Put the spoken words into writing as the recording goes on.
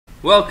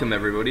Welcome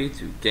everybody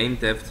to Game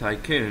Dev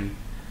Tycoon.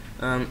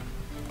 I've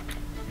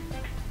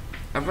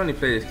only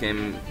played this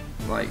game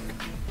like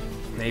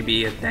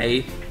maybe a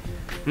day.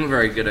 I'm not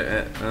very good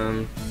at it.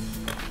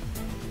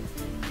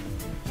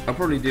 I'll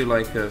probably do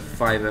like a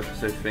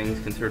 5-episode thing,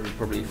 considering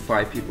probably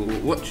 5 people will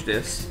watch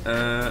this.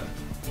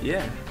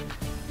 Yeah.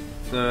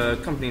 The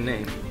company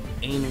name,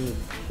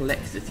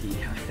 Complexity,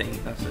 I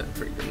think that's a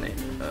pretty good name.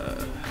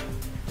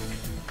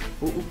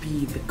 What would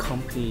be the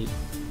company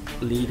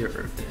leader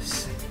of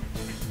this?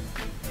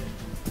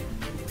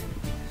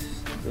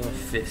 The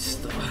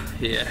Fist,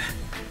 yeah.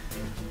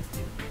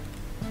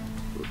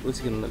 What's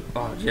he gonna look?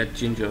 Oh, yeah,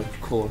 Ginger,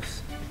 of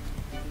course.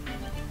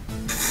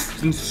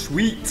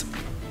 Sweet.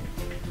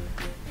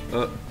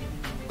 No,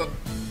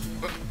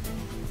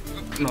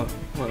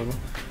 whatever.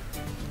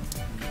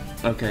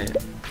 Okay,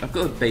 I've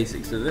got the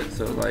basics of it.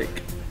 So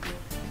like,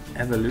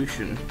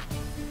 evolution.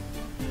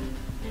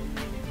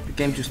 The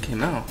game just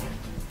came out.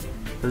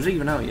 Was it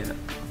even out yet?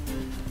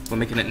 We're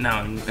making it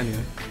now,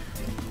 anyway.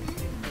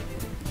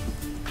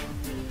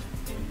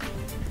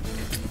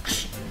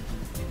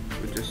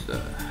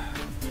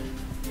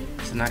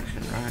 It's an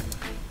action, right?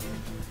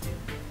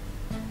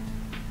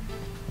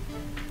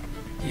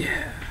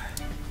 Yeah.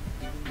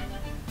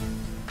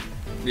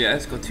 Yeah,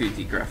 it's got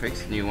 2D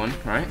graphics, new one,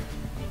 right?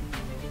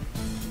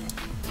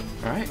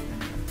 Right?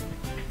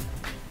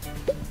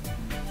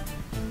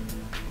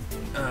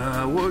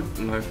 What?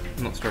 No,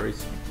 not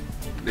stories.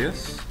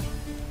 This?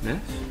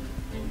 This?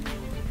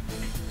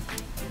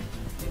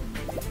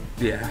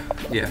 Yeah,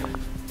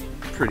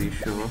 pretty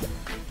sure.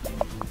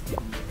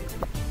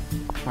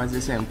 Why is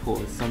it saying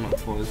pause? I'm not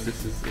pause.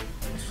 This is a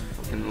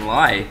fucking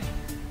lie.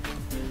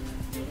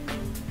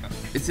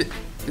 Is it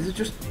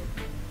just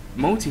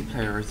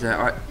multiplayer? Or is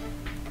there?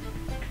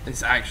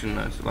 It's action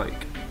though. So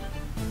like,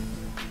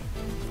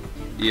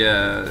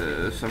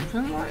 yeah,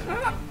 something like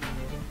that.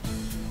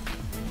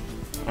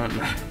 I don't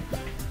know.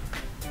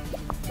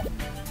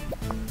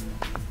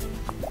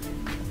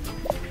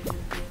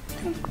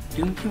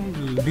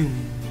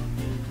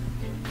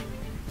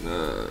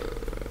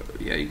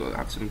 Yeah, you gotta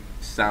have some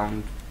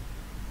sound.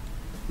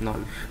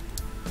 No.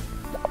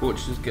 Or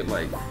just get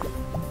like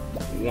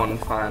 1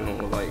 fan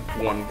or like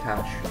 1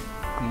 cash.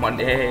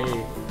 Money!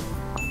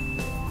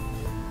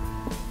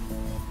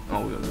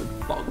 Oh, we got the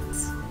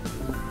bugs.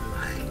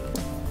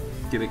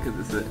 Get it because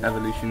it's an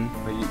evolution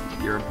where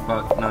you're a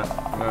bug. No,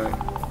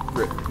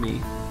 rip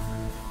me.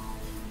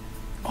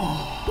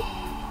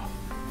 Oh!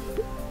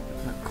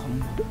 That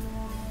combo.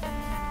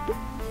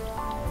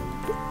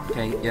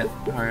 Okay, yeah,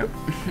 hurry up.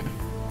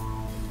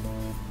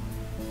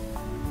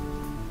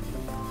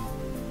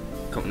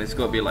 Come on, it's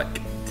gotta be like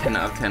 10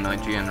 out of 10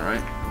 IGN,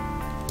 right?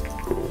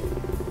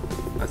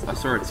 I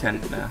saw a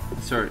 10 there. I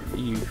saw it.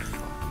 You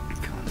fucking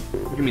cunt.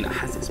 What do you mean it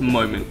has its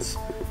moments?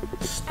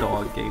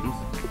 Star Games.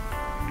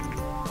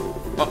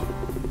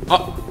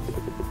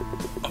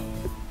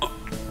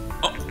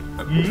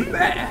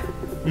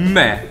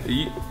 Meh.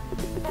 You...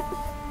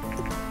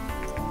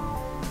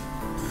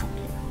 Fuck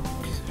you,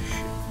 piece of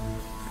shit.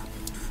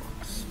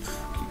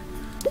 Fuck you.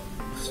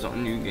 Start a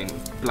new game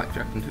with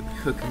blackjack and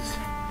hookers.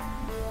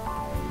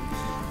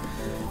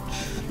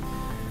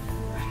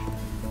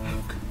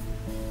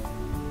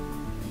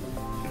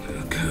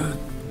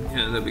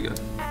 Yeah, there we go.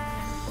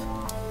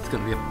 It's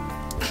gonna be a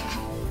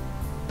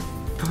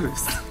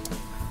post.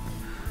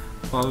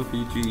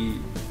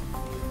 RPG.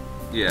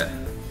 Yeah.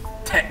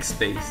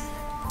 Text-based.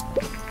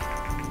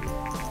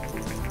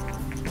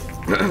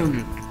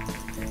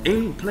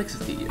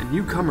 Complexity, a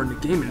newcomer in the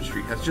game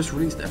industry, has just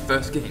released their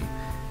first game,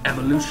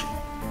 Evolution.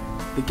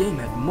 The game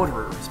had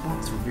moderate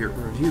response from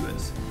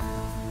reviewers.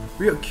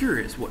 We are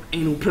curious what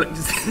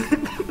Complexity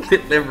will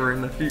deliver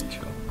in the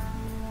future.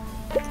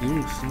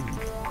 You'll see.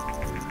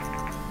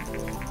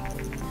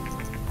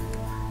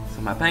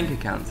 My bank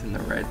account's in the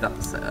red.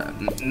 That's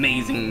an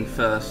amazing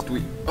first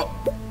week. Oh,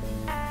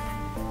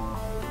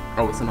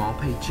 it's an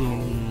RPG.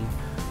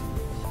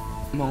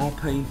 An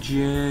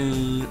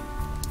RPG.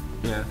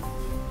 Yeah.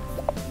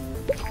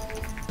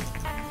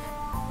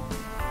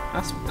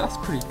 That's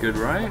pretty good,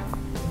 right?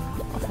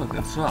 That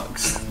fucking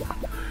sucks.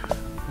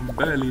 I'm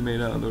barely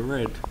made out of the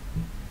red.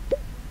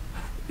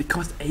 It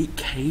cost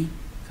 8K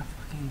to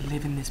fucking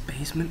live in this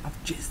basement.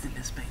 I've jizzed in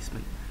this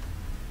basement.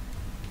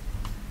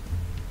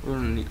 We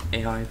don't need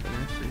AI for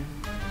this, see?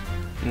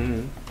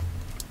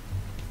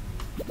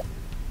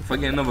 If I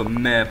get another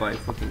mare by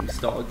fucking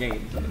Star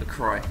Games, I'm gonna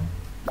cry.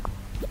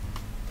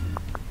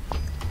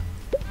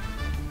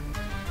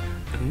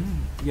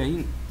 Yeah,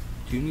 do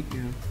you need...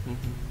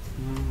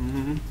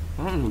 I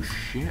don't know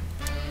shit.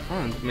 I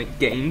don't make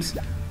games.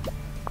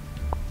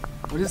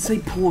 Why does it say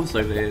pause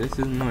over here? This is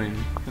annoying.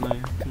 Can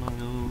I,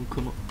 oh,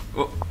 come on.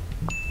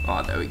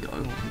 Oh, there we go.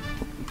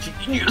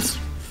 Genius!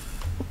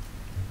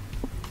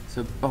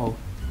 So,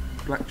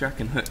 blackjack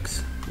and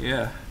hooks.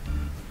 Yeah.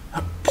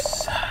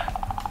 Hooks.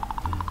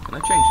 Can I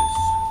change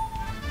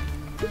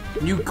this?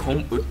 New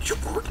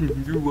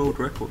new world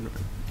record.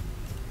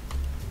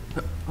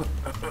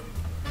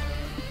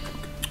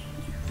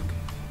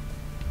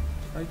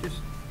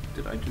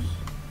 Did I just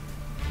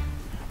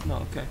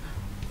No, okay.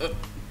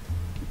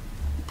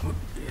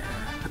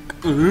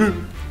 Yeah.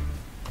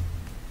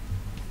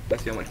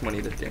 Let's see how much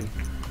money this game.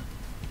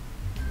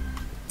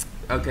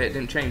 Okay, it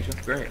didn't change.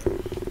 That's great.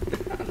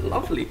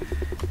 Lovely.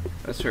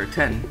 That's for a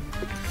 10.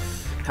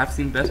 Have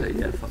seen better.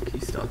 Yeah, fuck you,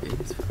 Star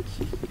Games. Fuck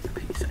you, you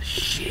piece of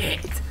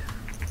shit.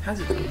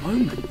 Has its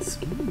moments.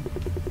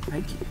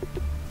 Thank you.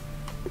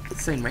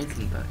 Same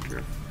rating, but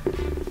you're.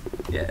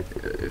 Yeah,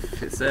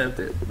 if it served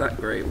it that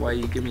great, why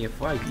you give me a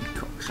 5, you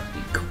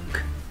cocksucking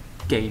cock?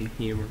 Game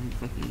hero.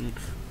 Why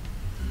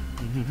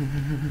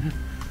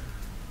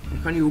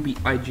can't you all be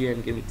IGN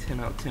and give me 10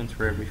 out of 10s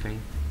for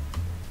everything?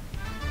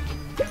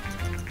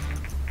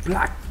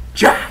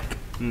 Blackjack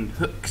and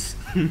hooks.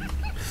 We're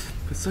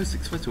so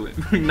successful.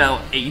 We're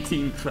now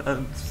 18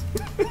 fans.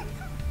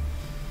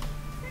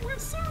 We're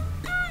so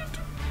good.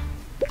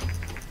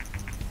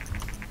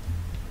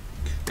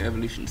 The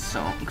evolution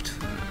sucked.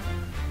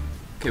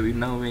 Okay, we've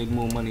now made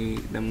more money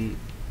than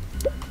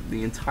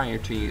the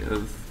entirety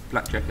of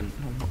Blackjack and...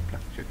 No, not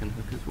Blackjack and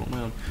Hookers, what am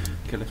I on?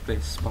 Okay, let's play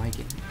a spy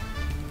game.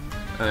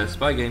 A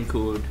spy game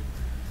called...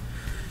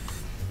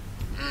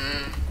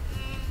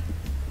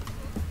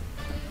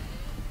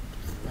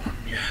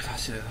 Yeah,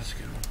 that's it, that's a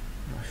good one.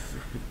 I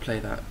play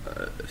that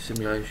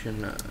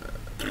simulation...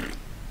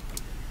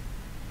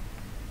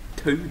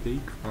 2D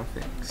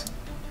graphics.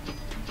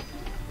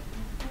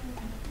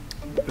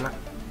 Black...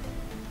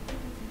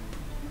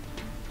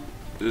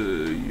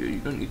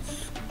 you don't need to,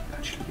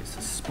 actually, it's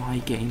a spy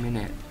game in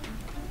it.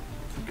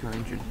 Fuck your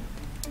engine.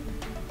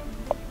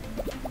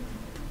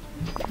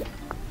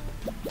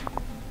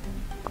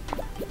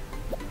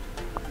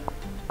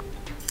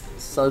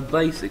 So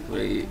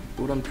basically,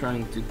 what I'm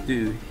trying to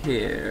do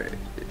here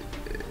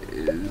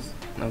is,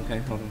 okay,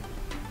 hold on.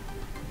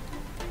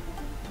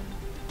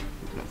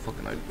 I'm not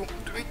fucking know what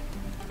I'm doing.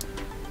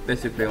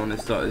 Basically, I want to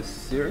start this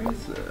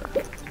series.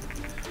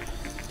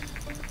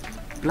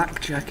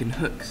 Blackjack and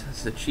Hooks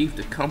has achieved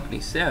a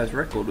company sales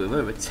record with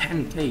over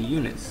 10k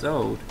units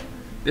sold.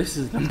 This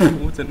is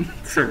important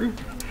through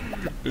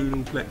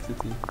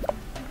complexity.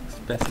 It's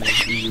best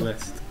name in the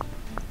US.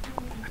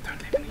 I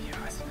don't live in the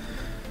US.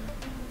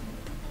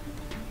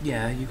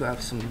 Yeah, you gotta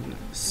have some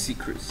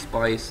secret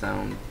spy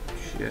sound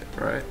shit,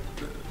 right?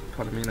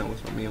 Pardon me, that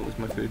was not me, it was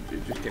my food.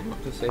 It just came up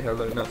to say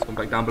hello, now it's gone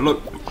back down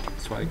below.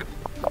 Swag.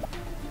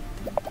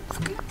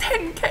 Fucking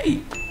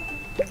 10k!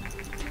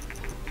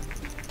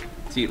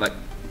 See, like,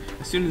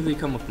 as soon as they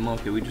come off the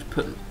market, we just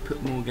put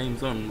more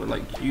games on. We're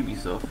like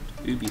Ubisoft,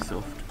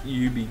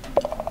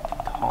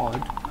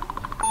 hard.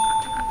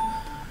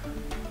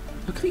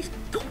 Look at these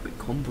topic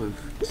combo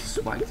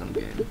swags I'm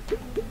getting.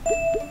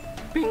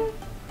 Bing.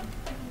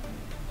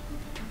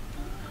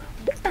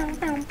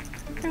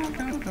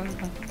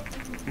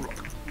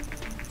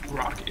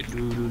 Rocket.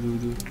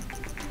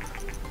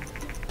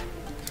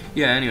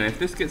 Yeah. Anyway, if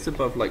this gets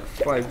above like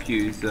 5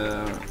 views,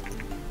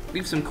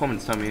 leave some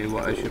comments telling me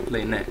what I should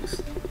play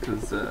next.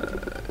 Because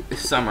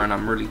it's summer and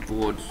I'm really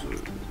bored, so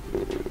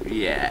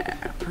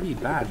yeah, pretty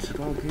bad.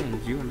 Star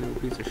Games, you're a little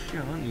piece of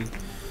shit, aren't you?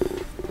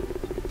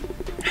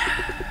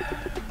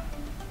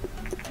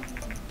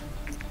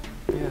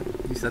 Yeah,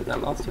 you said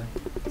that last time.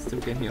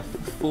 Still getting me a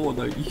 4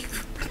 though, you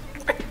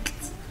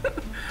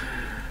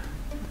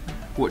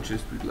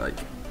Watches would like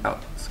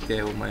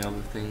outscale my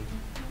other thing.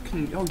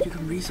 You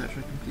can research,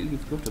 I completely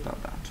forgot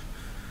about that.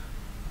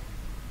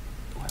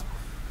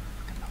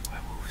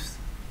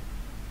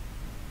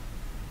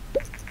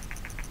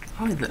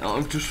 Hi there,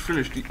 I've just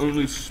finished the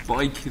only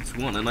Spy Kids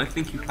one and I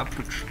think you have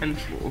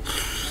potential.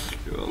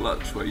 Well,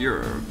 that's why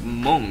you're a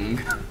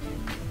mong.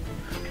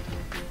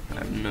 I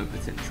have no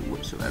potential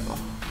whatsoever.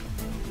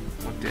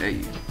 How dare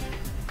you?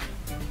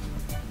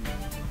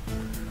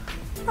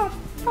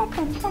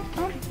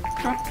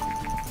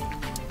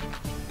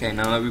 Okay,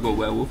 now that we've got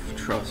Werewolf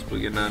Trust,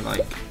 we're gonna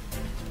like,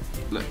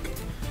 look,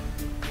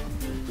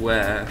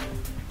 where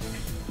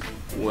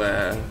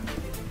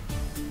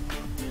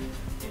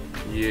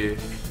you,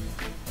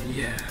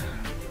 yeah,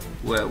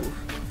 werewolf,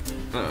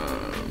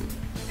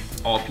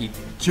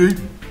 RPG,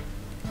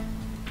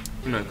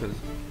 no, because,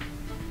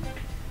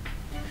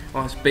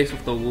 oh, it's based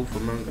off the Wolf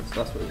Among Us,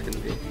 that's what it's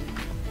gonna be,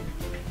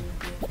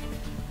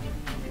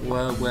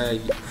 where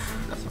you,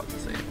 that's hard to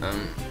say,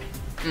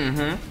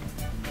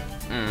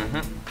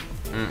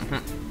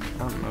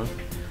 I don't know.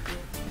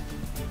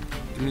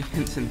 Give me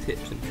hints and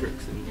tips and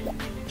tricks and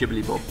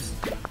jibbly bobs.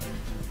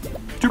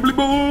 Jibbly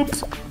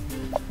bobs!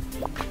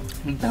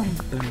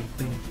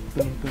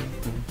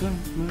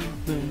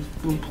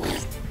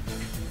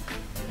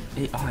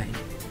 AI.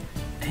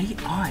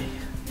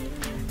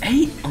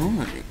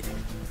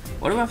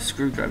 Why do I have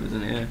screwdrivers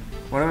in here?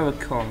 Why do I have a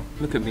car?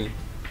 Look at me.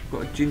 I've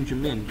got a ginger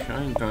minge.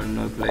 I ain't going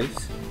no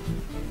place.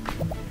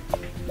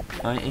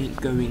 I ain't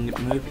going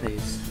no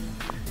place.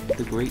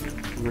 The great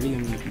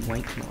William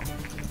Wakener.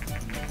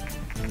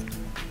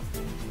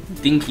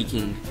 Dinky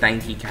King,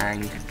 Danky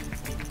Kang.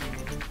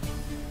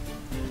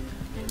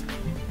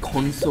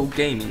 Console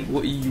gaming,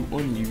 what are you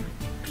on, you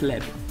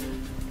pleb?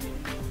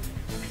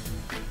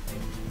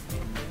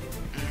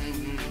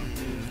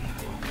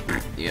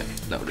 Yeah,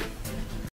 that'll do.